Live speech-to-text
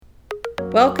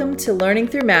Welcome to Learning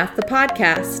Through Math, the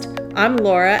podcast. I'm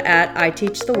Laura at I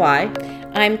Teach the Y.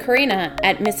 I'm Karina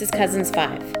at Mrs. Cousins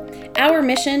 5. Our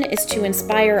mission is to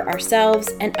inspire ourselves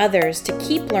and others to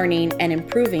keep learning and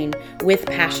improving with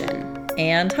passion.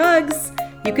 And hugs!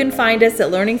 You can find us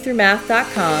at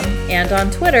learningthroughmath.com and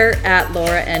on Twitter at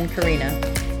Laura and Karina.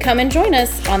 Come and join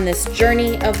us on this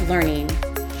journey of learning.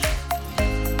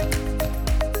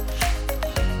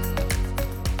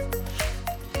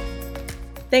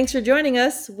 Thanks for joining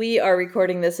us. We are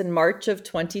recording this in March of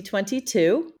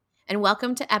 2022. And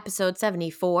welcome to episode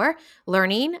 74,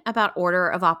 Learning About Order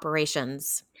of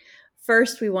Operations.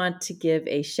 First, we want to give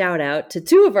a shout out to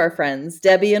two of our friends,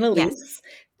 Debbie and Elise. Yes.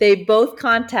 They both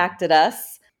contacted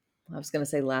us. I was going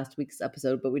to say last week's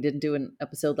episode, but we didn't do an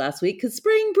episode last week because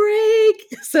spring break.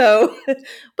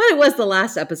 But it was the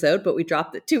last episode, but we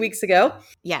dropped it 2 weeks ago.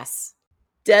 Yes.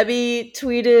 Debbie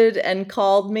tweeted and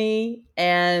called me,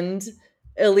 and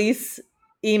Elise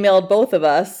emailed both of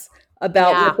us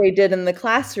about what they did in the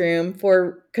classroom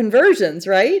for conversions,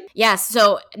 right? Yes.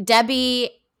 So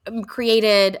Debbie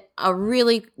created a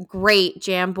really great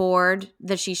Jamboard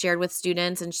that she shared with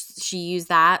students, and she used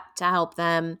that to help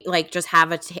them just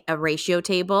have a ratio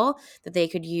table that they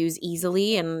could use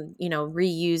easily and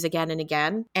reuse again and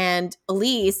again. And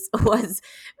Elise was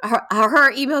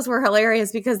her emails were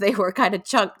hilarious because they were kind of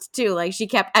chunked too. Like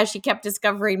as she kept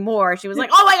discovering more, she was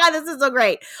like, "Oh my God, this is so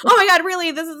great! Oh my God,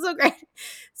 really, this is so great!"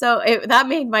 So that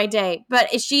made my day.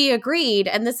 But she agreed,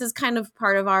 and this is kind of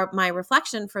part of my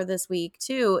reflection for this week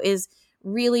too, is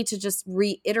really to just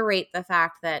reiterate the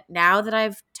fact that now that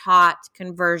I've taught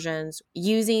conversions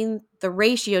using the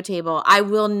ratio table, I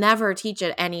will never teach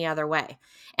it any other way.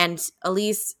 And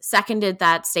Elise seconded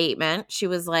that statement. She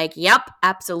was like, "Yep,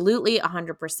 absolutely,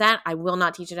 100%. I will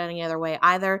not teach it any other way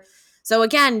either." So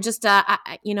again, just I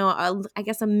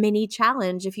guess a mini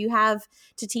challenge. If you have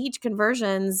to teach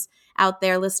conversions out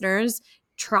there, listeners,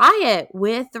 try it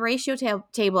with the ratio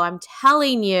table. I'm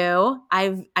telling you,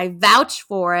 I vouch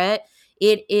for it.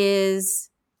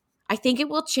 I think it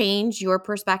will change your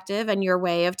perspective and your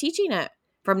way of teaching it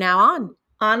from now on.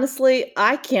 Honestly,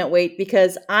 I can't wait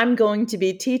because I'm going to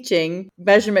be teaching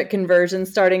measurement conversion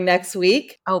starting next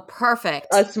week. Oh, perfect.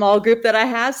 A small group that I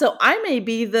have. So I may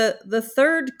be the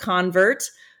third convert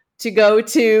to go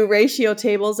to ratio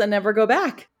tables and never go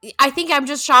back. I think I'm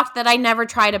just shocked that I never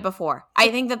tried it before. I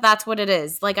think that that's what it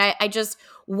is. Like I just,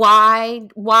 why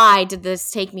did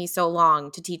this take me so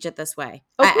long to teach it this way?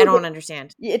 Okay, I don't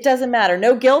understand. It doesn't matter.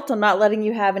 No guilt. I'm not letting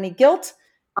you have any guilt.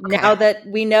 Okay. Now that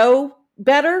we know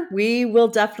better, we will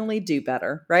definitely do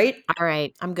better, right? All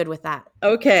right. I'm good with that.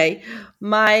 Okay.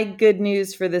 My good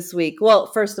news for this week. Well,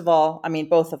 first of all,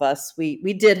 both of us,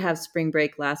 we did have spring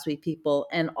break last week, people.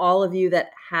 And all of you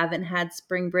that haven't had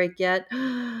spring break yet,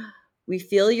 we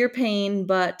feel your pain,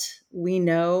 but we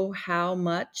know how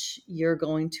much you're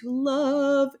going to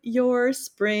love your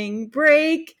spring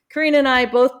break. Karina and I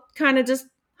both kind of just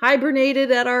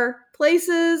hibernated at our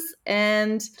places,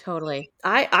 and totally.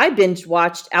 I binge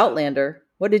watched Outlander.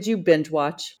 What did you binge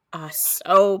watch?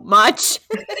 So much.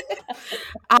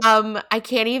 I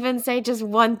can't even say just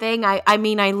one thing. I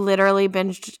literally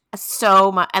binged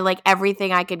so much. I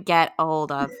everything I could get a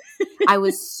hold of.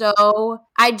 That's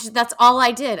all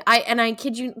I did. I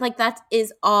kid you, that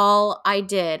is all I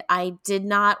did. I did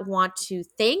not want to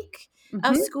think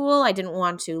of school. I didn't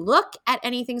want to look at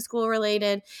anything school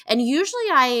related. And usually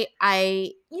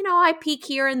I peek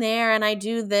here and there and I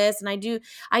do this and I do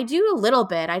a little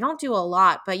bit. I don't do a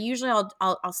lot, but usually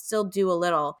I'll still do a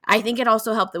little. I think it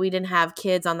also helped that we didn't have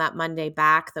kids on that Monday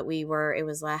back, it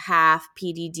was a half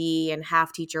PDD and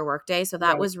half teacher workday. So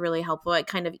that was really helpful. It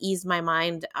kind of eased my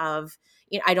mind of,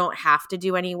 I don't have to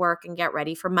do any work and get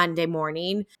ready for Monday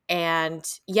morning. And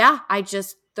I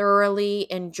just thoroughly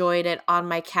enjoyed it on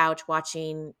my couch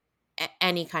watching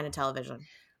any kind of television.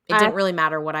 It didn't really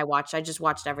matter what I watched. I just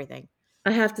watched everything.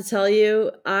 I have to tell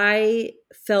you, I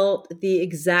felt the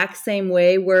exact same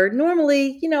way where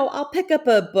normally, I'll pick up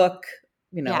a book,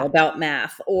 about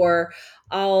math, or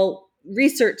I'll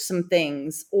research some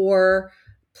things or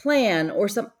plan or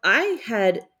I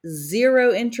had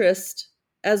zero interest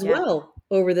as well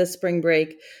over this spring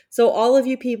break. So all of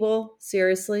you people,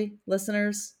 seriously,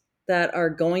 listeners that are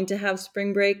going to have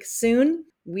spring break soon,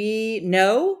 we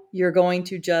know you're going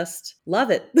to just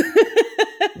love it.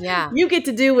 Yeah. You get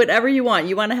to do whatever you want.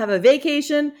 You want to have a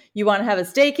vacation, you want to have a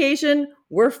staycation,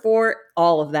 we're for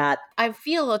all of that. I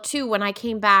feel too, when I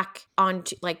came back on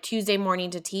Tuesday morning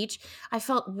to teach, I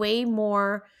felt way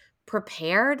more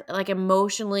prepared,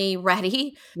 emotionally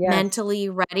ready, mentally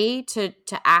ready to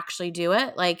actually do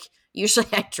it. Usually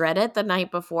I dread it the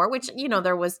night before, which,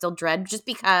 there was still dread just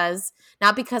because,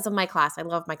 not because of my class. I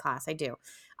love my class. I do.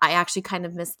 I actually kind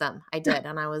of missed them. I did.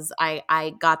 And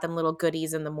I got them little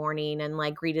goodies in the morning and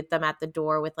like greeted them at the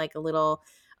door with like a little,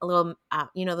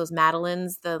 those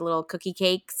Madeleines, the little cookie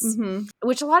cakes,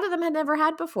 which a lot of them had never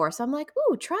had before. So I'm like,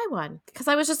 ooh, try one. Because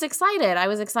I was just excited. I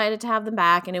was excited to have them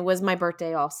back. And it was my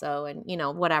birthday also. And,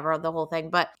 whatever, the whole thing.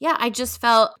 But yeah, I just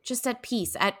felt just at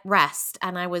peace, at rest.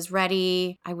 And I was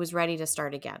ready. to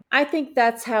start again. I think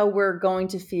that's how we're going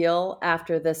to feel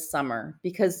after this summer,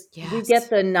 because we Yes. get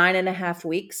the 9.5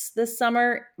 weeks this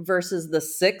summer versus the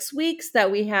 6 weeks that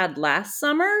we had last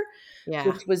summer,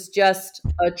 which was just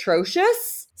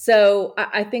atrocious. So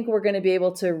I think we're going to be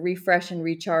able to refresh and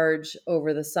recharge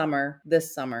over this summer,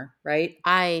 right?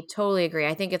 I totally agree.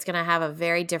 I think it's going to have a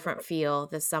very different feel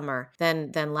this summer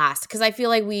than last, because I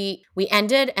feel like we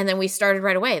ended and then we started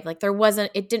right away. Like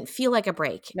it didn't feel like a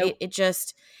break. Nope.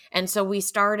 And so we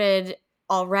started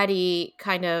already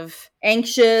kind of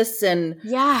anxious and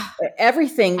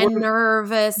everything, and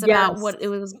nervous about what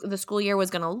the school year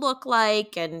was going to look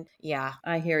like. And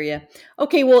I hear you.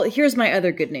 Okay, well, here's my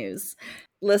other good news.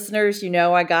 Listeners,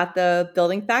 I got the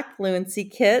Building Fact Fluency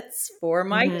kits for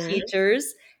my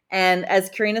teachers. And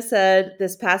as Karina said,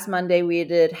 this past Monday, we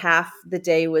did half the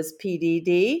day was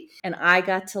PDD, and I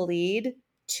got to lead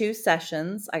 2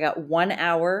 sessions. I got 1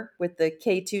 hour with the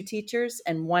K2 teachers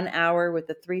and 1 hour with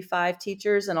the 3-5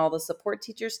 teachers, and all the support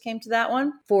teachers came to that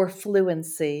one for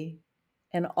fluency.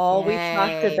 And all we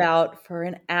talked about for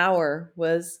an hour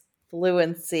was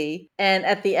fluency. And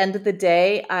at the end of the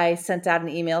day, I sent out an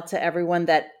email to everyone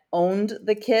that owned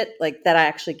the kit, like that I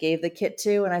actually gave the kit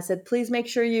to. And I said, please make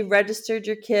sure you registered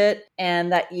your kit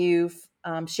and that you've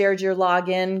shared your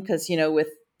login, because, with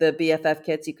the BFF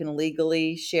kits, you can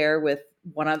legally share with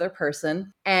one other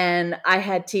person. And I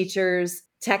had teachers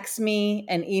text me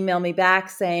and email me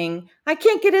back saying, I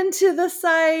can't get into the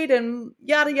site and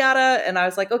yada, yada. And I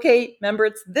was like, okay, remember,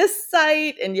 it's this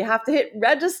site and you have to hit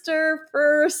register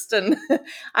first. And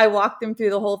I walked them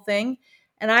through the whole thing.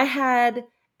 And I had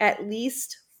at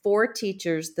least 4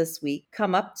 teachers this week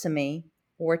come up to me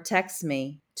or text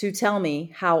me to tell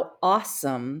me how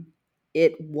awesome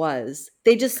it was.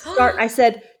 They just start. I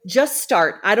said, just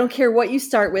start. I don't care what you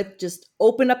start with. Just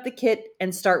open up the kit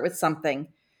and start with something.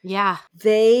 Yeah.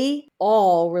 They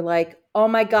all were like, oh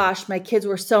my gosh, my kids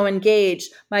were so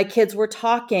engaged. My kids were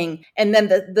talking. And then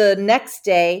the next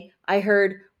day I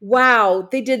heard, wow,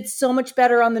 they did so much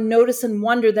better on the Notice and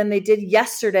Wonder than they did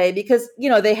yesterday, because,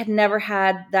 they had never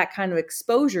had that kind of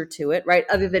exposure to it, right?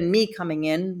 Other than me coming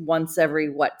in once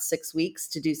every, 6 weeks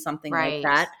to do something like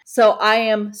that. So I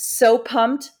am so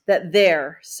pumped that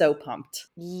they're so pumped.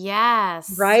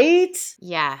 Yes. Right?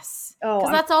 Yes.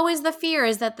 Because that's always the fear,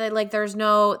 is that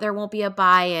there won't be a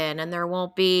buy-in, and they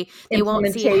won't see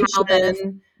how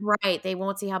they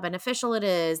won't see how beneficial it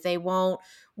is. They won't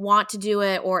want to do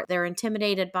it, or they're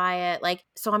intimidated by it.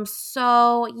 So I'm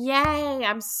so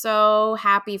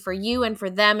happy for you and for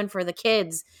them and for the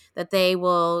kids that they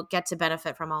will get to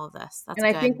benefit from all of this. That's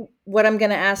good. I think what I'm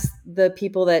going to ask the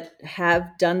people that have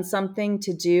done something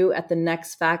to do at the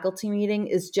next faculty meeting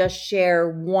is just share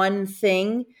one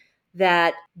thing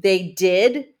that they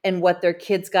did and what their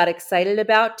kids got excited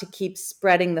about to keep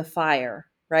spreading the fire,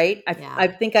 right? I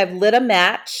think I've lit a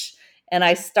match and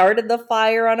I started the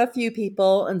fire on a few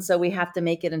people, and so we have to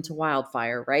make it into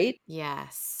wildfire, right?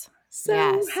 Yes. So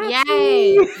yes.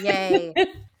 Happy. Yay.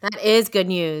 That is good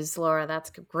news, Laura. That's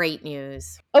great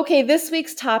news. Okay, this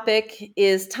week's topic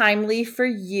is timely for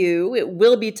you. It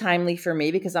will be timely for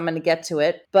me because I'm going to get to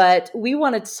it. But we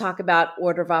wanted to talk about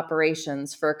order of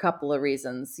operations for a couple of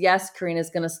reasons. Yes, Karina's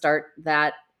going to start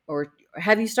that. Or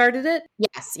have you started it?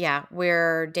 Yes. Yeah.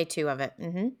 We're day 2 of it.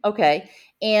 Mm-hmm. Okay.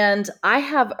 And I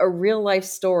have a real life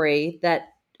story that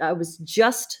was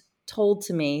just told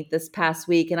to me this past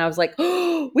week. And I was like,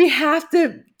 oh, we have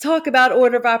to talk about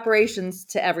order of operations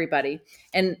to everybody.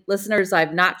 And listeners,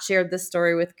 I've not shared this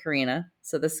story with Karina.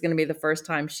 So this is going to be the first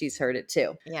time she's heard it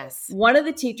too. Yes. One of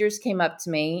the teachers came up to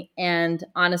me, and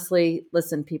honestly,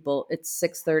 listen, people, it's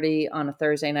 6:30 on a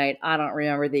Thursday night. I don't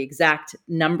remember the exact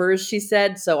numbers she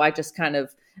said. So I just kind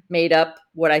of made up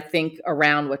what I think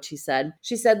around what she said.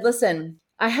 She said, listen,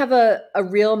 I have a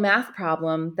real math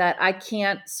problem that I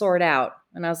can't sort out.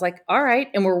 And I was like, all right.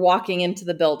 And we're walking into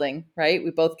the building, right?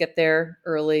 We both get there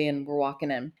early and we're walking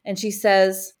in. And she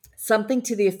says something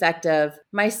to the effect of,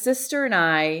 my sister and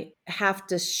I have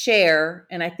to share.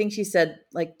 And I think she said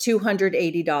like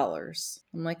 $280.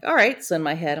 I'm like, all right. So in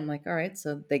my head, I'm like, all right.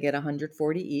 So they get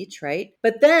 $140 each, right?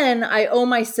 But then I owe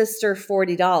my sister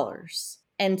 $40.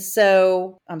 And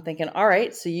so I'm thinking, all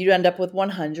right, so you'd end up with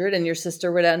 100 and your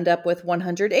sister would end up with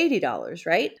 $180,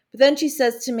 right? But then she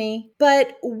says to me,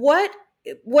 but what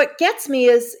gets me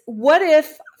is, what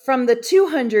if from the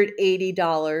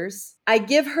 $280, I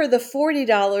give her the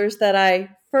 $40 that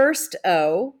I first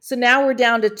owe. So now we're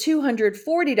down to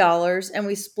 $240 and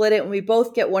we split it and we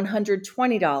both get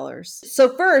 $120. So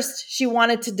first she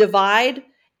wanted to divide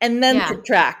and then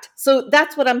subtract. So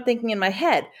that's what I'm thinking in my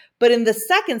head. But in the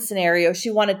second scenario,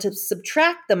 she wanted to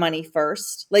subtract the money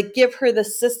first, like give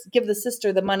the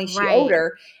sister the money she owed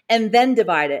her, and then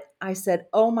divide it. I said,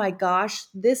 oh my gosh,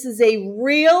 this is a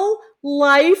real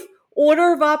life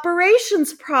order of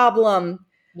operations problem.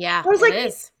 Yeah, I was like,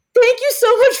 thank you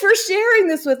so much for sharing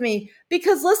this with me.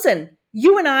 Because listen,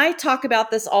 you and I talk about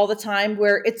this all the time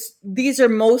where these are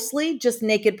mostly just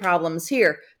naked problems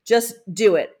here. Just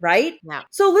do it, right? Yeah.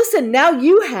 So listen, now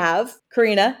you have,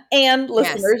 Karina and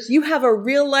listeners, you have a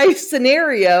real life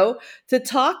scenario to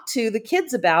talk to the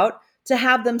kids about, to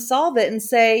have them solve it and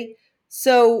say,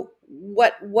 so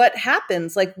what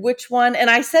happens? Like which one?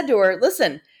 And I said to her,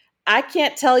 listen, I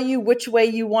can't tell you which way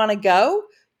you want to go.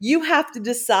 You have to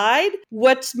decide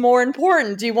what's more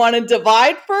important. Do you want to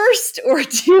divide first or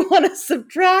do you want to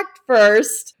subtract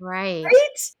first? Right?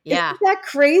 Yeah. Isn't that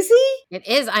crazy? It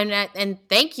is. And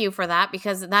thank you for that,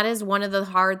 because that is one of the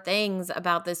hard things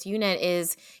about this unit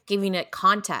is giving it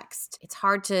context. It's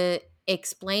hard to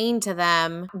explain to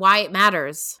them why it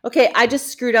matters. Okay, I just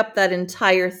screwed up that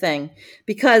entire thing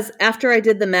because after I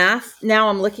did the math, now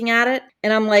I'm looking at it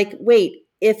and I'm like, wait,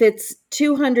 if it's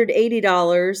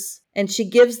 $280 and she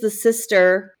gives the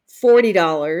sister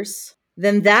 $40,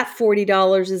 then that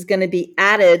 $40 is going to be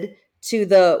added to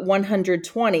the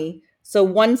 120. So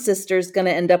one sister is going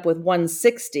to end up with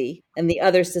 160 and the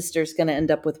other sister is going to end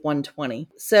up with 120.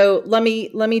 So let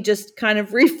me just kind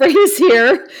of rephrase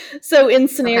here. So in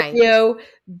scenario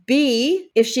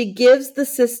B, if she gives the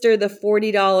sister the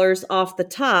 $40 off the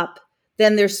top,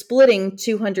 then they're splitting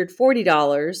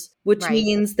 $240, which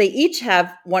means they each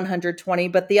have 120,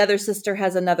 but the other sister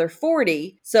has another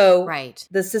 40. So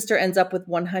the sister ends up with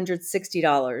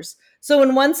 $160. So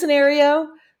in one scenario,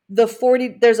 there's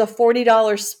a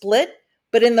 $40 split,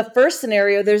 but in the first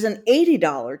scenario, there's an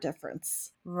 $80 difference.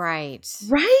 Right.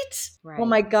 Oh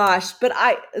my gosh.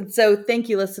 So thank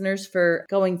you listeners for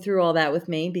going through all that with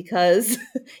me because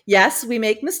yes, we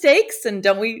make mistakes. And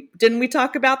didn't we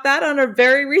talk about that on a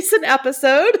very recent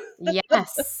episode?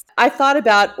 Yes. I thought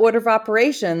about order of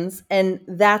operations, and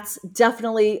that's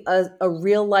definitely a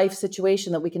real life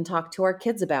situation that we can talk to our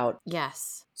kids about.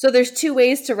 Yes. So there's two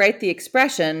ways to write the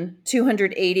expression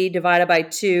 280 divided by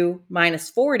 2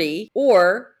 minus 40,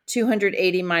 or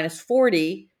 280 minus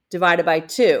 40 divided by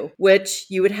 2, which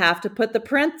you would have to put the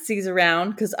parentheses around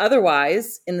because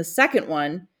otherwise in the second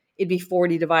one, it'd be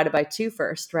 40 divided by 2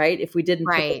 first, right? If we didn't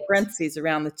put the parentheses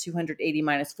around the 280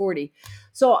 minus 40.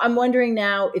 So I'm wondering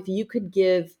now if you could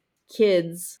give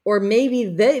kids, or maybe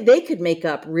they could make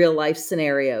up real life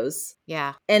scenarios.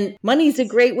 Yeah. And money's a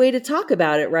great way to talk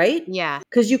about it, right? Yeah.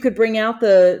 Because you could bring out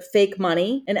the fake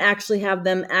money and actually have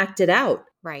them act it out.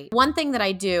 Right. One thing that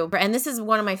I do, and this is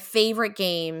one of my favorite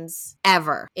games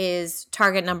ever, is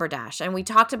Target Number Dash. And we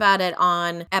talked about it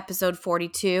on episode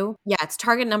 42. Yeah, it's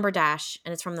Target Number Dash,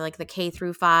 and it's from the K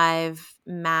through 5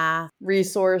 math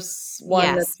resource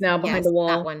one that's now behind the wall.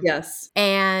 That one. Yes.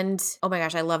 And oh my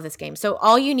gosh, I love this game. So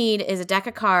all you need is a deck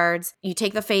of cards. You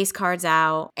take the face cards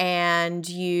out and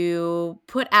you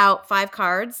put out 5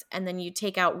 cards, and then you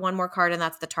take out one more card, and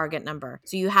that's the target number.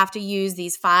 So you have to use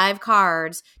these 5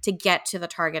 cards to get to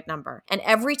the target number. And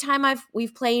every time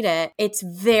we've played it, it's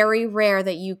very rare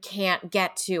that you can't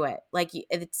get to it.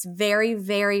 It's very,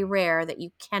 very rare that you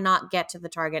cannot get to the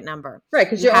target number. Right,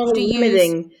 because you're only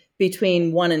limiting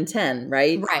between 1 and 10,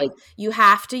 right? Right. You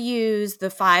have to use the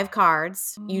 5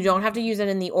 cards. You don't have to use it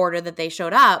in the order that they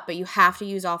showed up, but you have to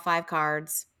use all 5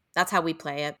 cards. That's how we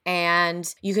play it.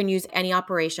 And you can use any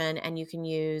operation, and you can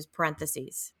use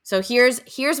parentheses. So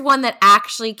here's one that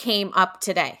actually came up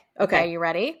today. Okay, you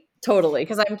ready? Totally.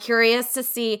 Because I'm curious to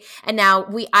see. And now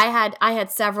I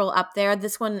had several up there.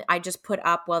 This one I just put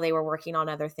up while they were working on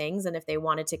other things. And if they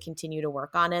wanted to continue to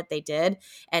work on it, they did.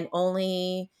 And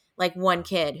only one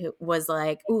kid who was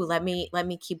like, ooh, let me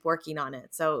keep working on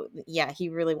it. So yeah, he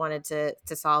really wanted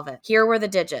to solve it. Here were the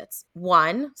digits.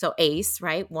 1, so ace,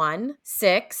 right? 1,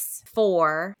 6,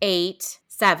 4, 8,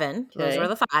 7. Those were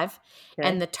the 5. Okay.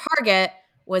 And the target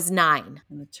was 9.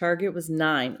 And the target was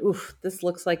 9. Oof, this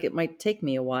looks like it might take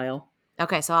me a while.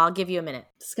 Okay, so I'll give you a minute.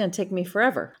 It's going to take me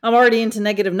forever. I'm already into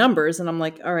negative numbers, and I'm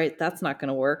like, all right, that's not going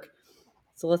to work.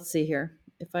 So let's see here.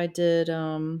 If I did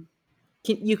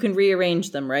You can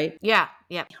rearrange them, right? Yeah.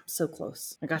 Yeah. I'm so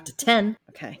close. I got to 10.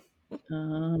 Okay.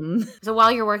 So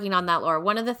while you're working on that, Laura,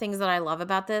 one of the things that I love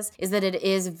about this is that it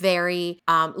is very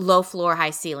low floor, high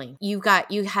ceiling. You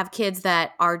have kids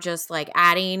that are just like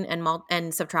adding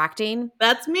and subtracting.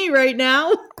 That's me right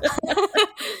now.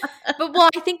 But well,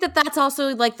 I think that that's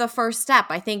also like the first step.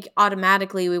 I think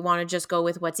automatically we want to just go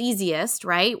with what's easiest,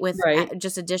 right? With Right.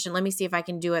 just addition. Let me see if I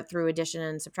can do it through addition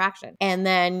and subtraction. And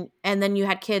then you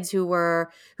had kids who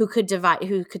could divide,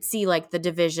 who could see like the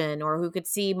division or who could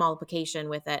see multiplication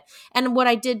with it. And what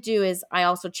I did do is I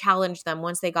also challenged them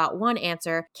once they got one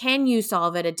answer, can you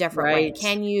solve it a different way? Right.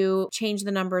 Can you change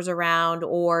the numbers around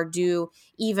or do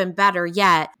even better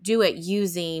yet, do it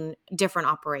using different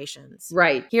operations?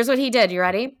 Right. Here's what he did. You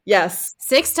ready? Yes.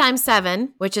 6 times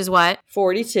 7, which is what?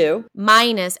 42.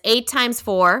 Minus 8 times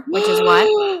 4, which is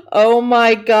what? Oh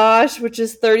my gosh, which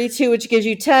is 32, which gives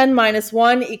you 10 minus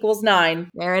 1 equals 9.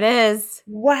 There it is.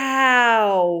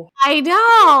 Wow. I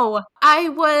know. I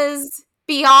was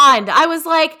beyond. I was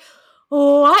like,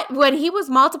 what? When he was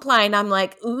multiplying, I'm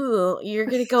like, ooh, you're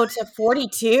going to go to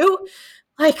 42?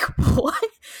 Like, what?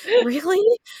 Really?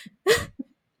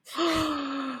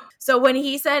 So when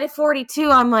he said 42,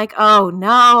 I'm like, oh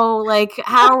no, like,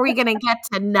 how are we going to get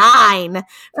to 9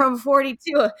 from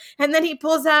 42? And then he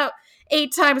pulls out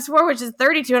 8 times 4, which is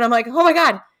 32. And I'm like, oh my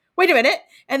God, wait a minute.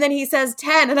 And then he says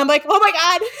 10. And I'm like, oh my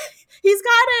God, he's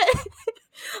got it.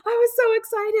 I was so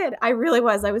excited. I really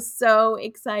was. I was so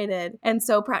excited and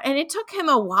so proud. And it took him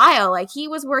a while. Like he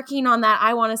was working on that,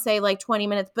 I want to say like 20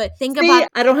 minutes, but about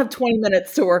I don't have 20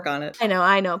 minutes to work on it.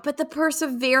 I know. But the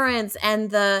perseverance and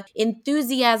the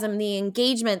enthusiasm, the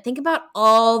engagement, think about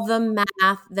all the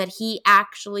math that he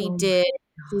actually did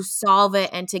to solve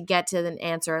it and to get to an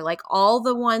answer. Like all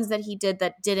the ones that he did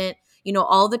that didn't,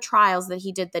 all the trials that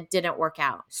he did that didn't work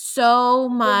out. So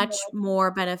much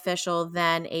more beneficial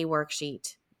than a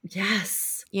worksheet.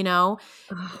 Yes.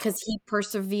 Because he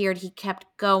persevered, he kept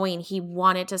going, he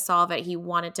wanted to solve it, he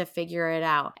wanted to figure it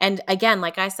out. And again,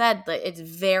 like I said, it's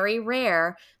very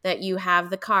rare that you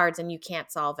have the cards and you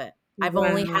can't solve it. I've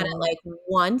only had it like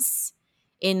once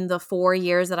in the 4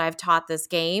 years that I've taught this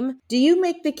game. Do you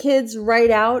make the kids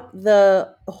write out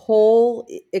the whole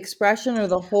expression or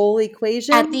the whole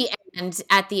equation? At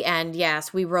the end,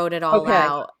 yes, we wrote it all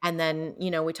out. And then,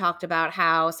 we talked about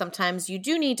how sometimes you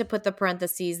do need to put the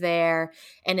parentheses there.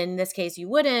 And in this case, you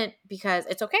wouldn't, because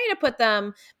it's okay to put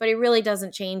them, but it really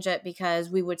doesn't change it because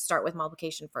we would start with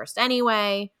multiplication first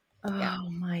anyway. Oh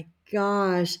my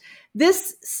gosh.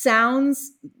 This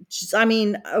sounds,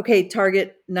 okay,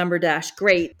 target number dash,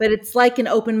 great, but it's like an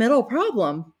open middle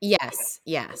problem. Yes,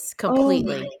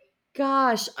 completely. Oh my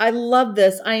gosh, I love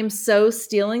this. I am so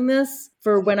stealing this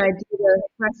for when I do the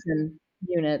expression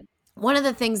unit. One of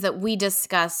the things that we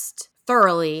discussed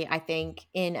thoroughly, I think,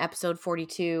 in episode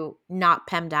 42, not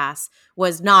PEMDAS,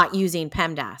 was not using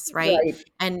PEMDAS, right?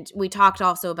 And we talked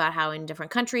also about how in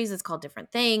different countries it's called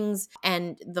different things.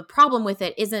 And the problem with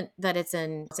it isn't that it's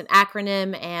an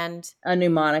acronym and a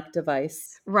mnemonic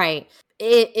device. Right.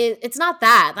 It's not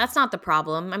that. That's not the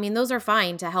problem. I mean, those are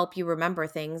fine to help you remember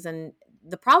things. And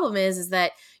the problem is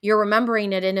that you're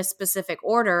remembering it in a specific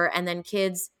order, and then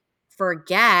kids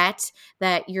forget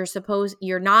that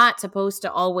you're not supposed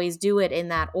to always do it in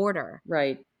that order.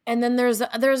 Right. And then there's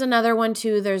another one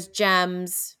too. There's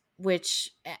GEMS, which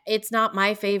it's not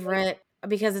my favorite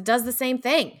because it does the same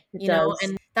thing,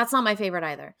 and that's not my favorite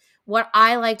either. What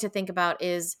I like to think about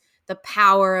is the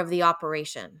power of the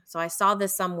operation. So I saw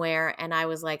this somewhere and I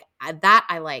was like, that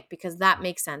I like because that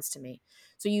makes sense to me.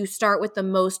 So you start with the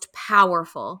most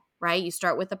powerful, right? You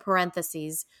start with the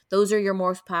parentheses. Those are your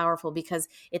most powerful because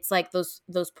it's like those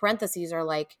parentheses are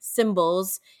like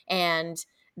symbols and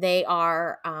they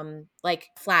are like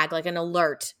flag, like an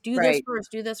alert. Do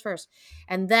this first.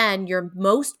 And then your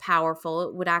most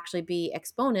powerful would actually be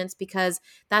exponents because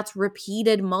that's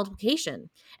repeated multiplication.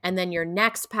 And then your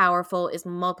next powerful is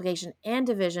multiplication and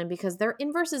division because they're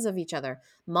inverses of each other.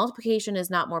 Multiplication is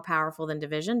not more powerful than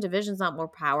division. Division is not more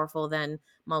powerful than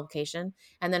multiplication.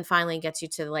 And then finally gets you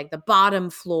to like the bottom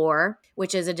floor,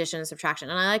 which is addition and subtraction.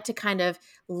 And I like to kind of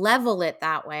level it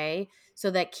that way so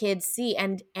that kids see.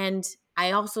 And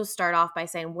I also start off by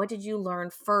saying, what did you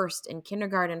learn first in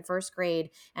kindergarten, first grade,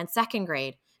 and second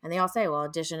grade? And they all say, well,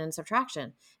 addition and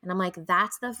subtraction. And I'm like,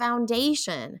 that's the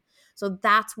foundation. So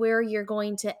that's where you're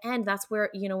going to end. That's where,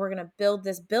 we're going to build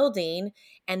this building.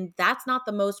 And that's not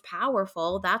the most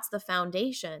powerful. That's the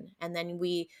foundation. And then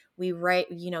we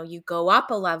write, you go up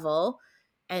a level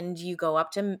and you go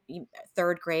up to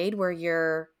third grade where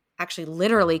you're actually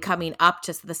literally coming up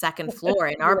to the second floor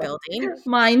in our building.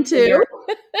 Mine too.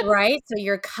 Right? So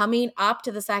you're coming up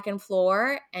to the second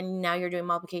floor, and now you're doing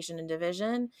multiplication and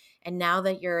division. And now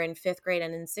that you're in 5th grade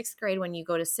and in 6th grade, when you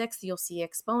go to 6th, you'll see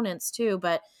exponents too.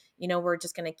 But, we're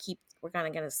just going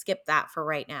to skip that for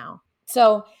right now.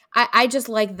 So I just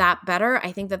like that better.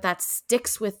 I think that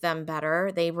sticks with them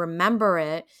better. They remember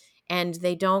it, and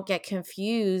they don't get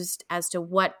confused as to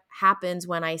what happens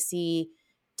when I see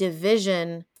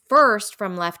division first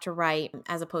from left to right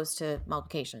as opposed to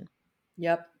multiplication.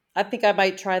 Yep. I think I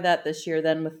might try that this year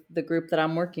then with the group that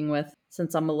I'm working with,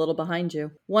 since I'm a little behind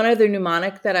you. One other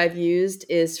mnemonic that I've used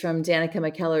is from Danica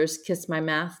McKellar's Kiss My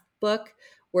Math book,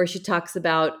 where she talks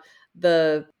about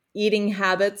the eating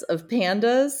habits of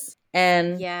pandas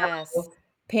and yes, how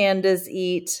pandas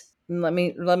eat. Let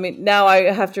me now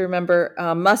I have to remember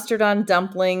mustard on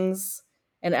dumplings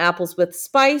and apples with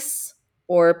spice,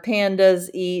 or pandas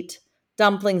eat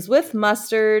dumplings with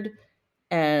mustard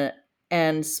and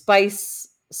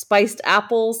spiced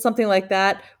apples, something like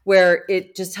that, where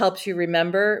it just helps you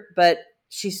remember. But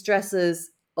she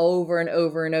stresses over and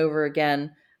over and over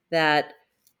again that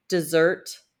dessert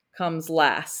comes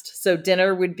last. So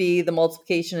dinner would be the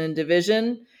multiplication and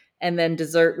division, and then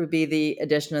dessert would be the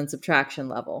addition and subtraction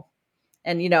level.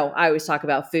 And I always talk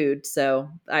about food, so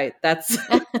that's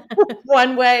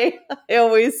one way I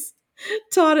always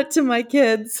taught it to my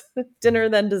kids. Dinner,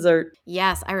 then dessert.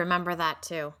 Yes, I remember that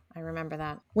too. I remember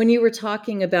that. When you were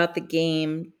talking about the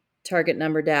game Target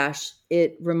Number Dash,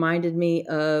 it reminded me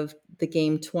of the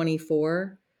game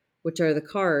 24, which are the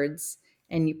cards.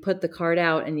 And you put the card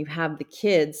out and you have the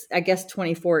kids. I guess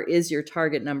 24 is your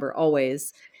target number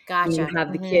always. Gotcha. And you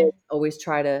have the kids always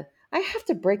try to, I have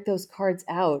to break those cards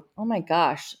out. Oh my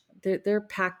gosh. They're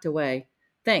packed away.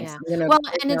 Thanks. Yeah. Well,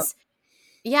 and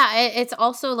it's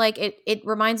also like it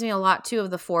reminds me a lot too of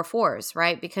the 4-4s,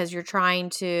 right? Because you're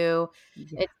trying to,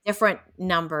 it's different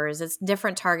numbers, it's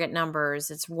different target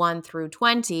numbers. It's 1 through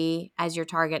 20 as your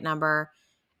target number.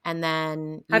 And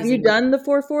then have you done the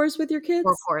 4-4s with your kids?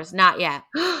 4-4s, not yet.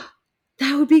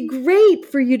 That would be great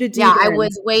for you to do. Yeah, then. I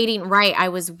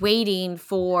was waiting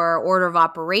for order of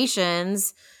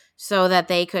operations so that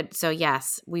they could. So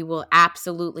yes, we will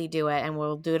absolutely do it, and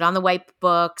we'll do it on the white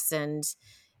books. And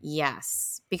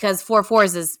yes, because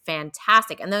 4-4s is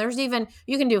fantastic. And then there's even,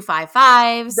 you can do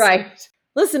 5-5s. Right.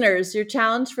 Listeners, your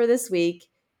challenge for this week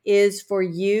is for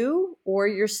you or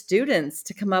your students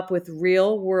to come up with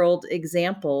real world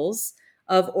examples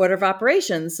of order of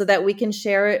operations so that we can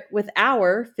share it with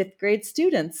our 5th grade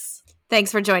students.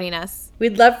 Thanks for joining us.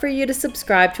 We'd love for you to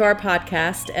subscribe to our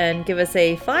podcast and give us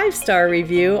a 5-star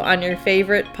review on your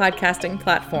favorite podcasting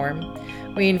platform.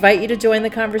 We invite you to join the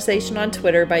conversation on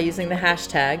Twitter by using the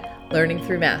hashtag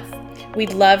 #LearningThroughMath.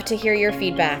 We'd love to hear your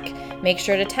feedback. Make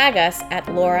sure to tag us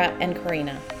at Laura and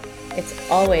Karina. It's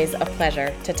always a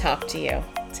pleasure to talk to you.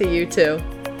 To you too.